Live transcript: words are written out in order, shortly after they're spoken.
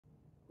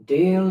Do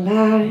you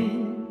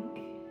like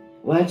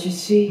what you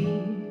see?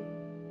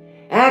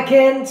 I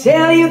can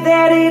tell you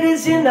that it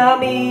isn't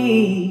on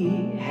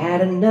me.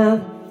 Had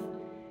enough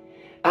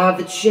of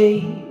the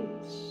chase,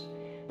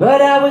 but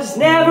I was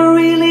never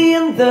really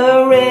in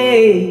the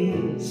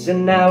race.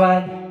 And now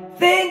I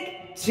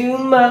think too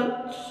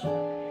much,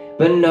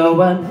 but no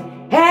one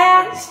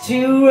has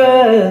to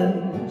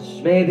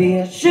rush.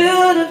 Maybe I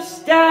should have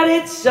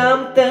started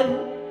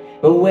something,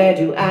 but where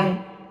do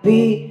I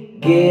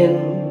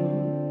begin?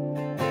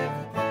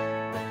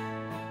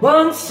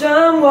 Won't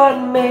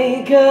someone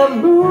make a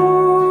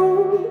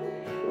move?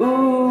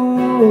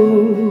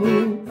 Ooh.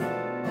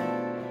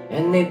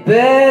 And they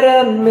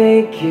better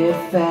make it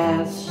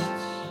fast.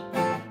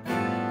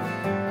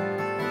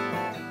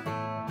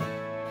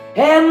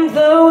 And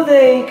though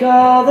they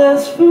call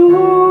us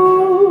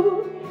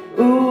fools,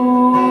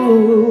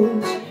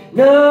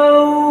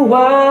 no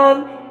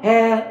one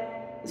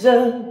has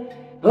a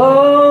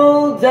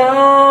hold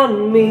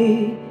on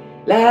me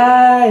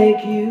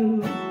like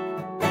you.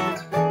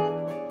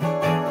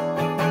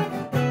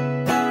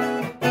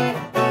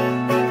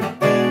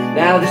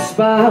 Now the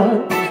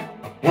spark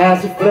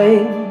has a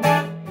flame.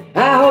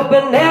 I hope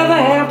I never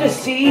have to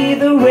see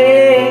the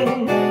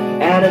rain.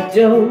 And I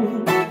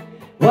don't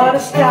want to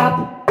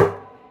stop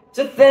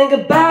to think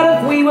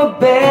about if we were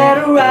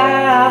better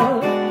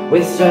out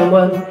with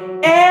someone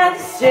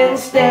else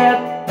instead.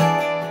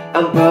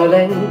 I'm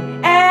pulling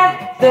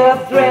at the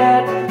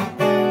thread,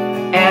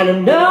 and I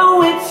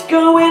know it's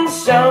going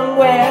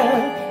somewhere,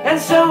 and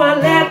so I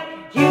let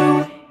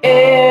you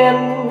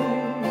in.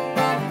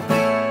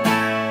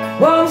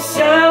 Won't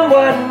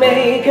someone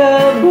make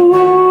a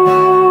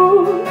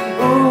move?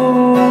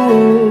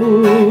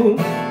 Ooh.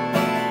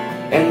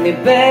 And they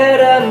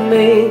better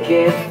make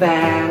it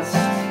fast.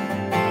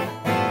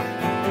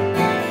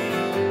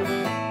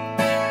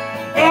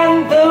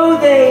 And though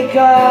they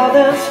call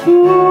us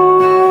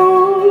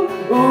fools,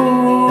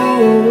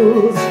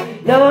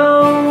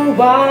 no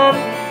one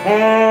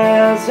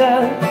has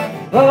a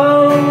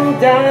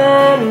hold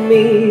on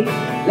me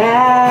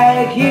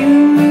like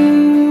you.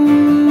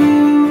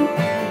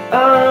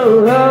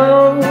 Oh,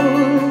 oh,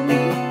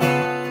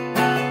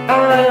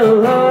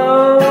 oh, oh,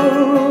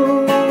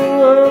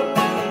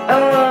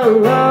 oh,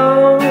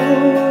 oh,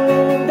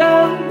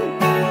 dun,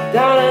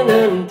 dun,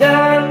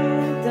 dun,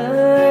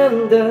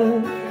 dun, dun,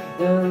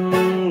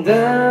 dun,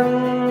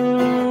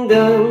 dun,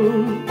 dun.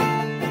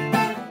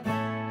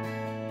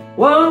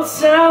 Won't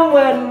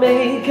someone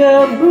make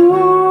a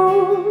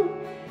move?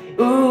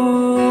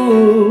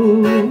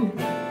 Ooh.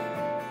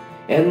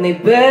 And they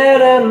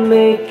better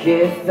make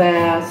it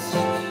fast.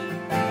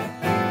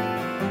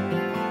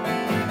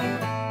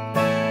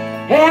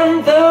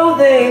 And though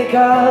they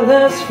call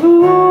us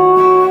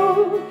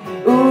fools,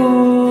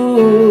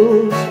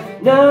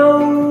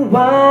 no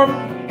one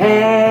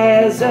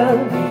has a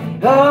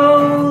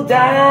hold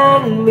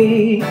on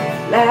me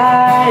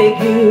like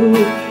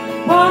you.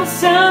 Won't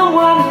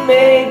someone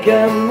make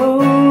a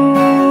move?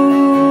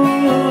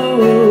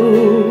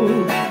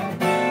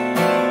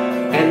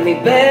 And they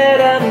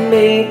better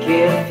make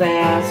it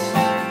fast.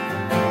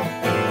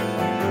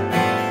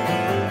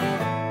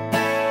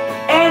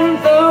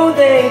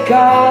 They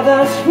call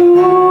us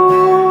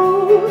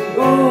fools,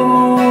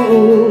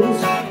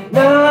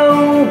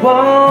 no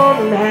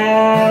one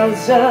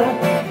has a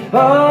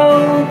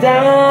hold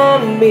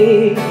on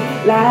me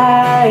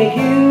like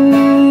you.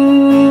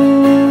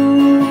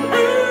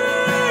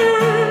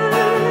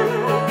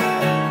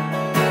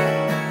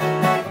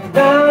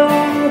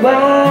 No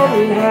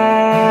one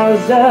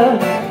has a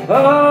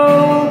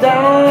hold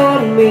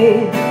on me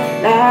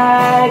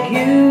like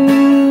you.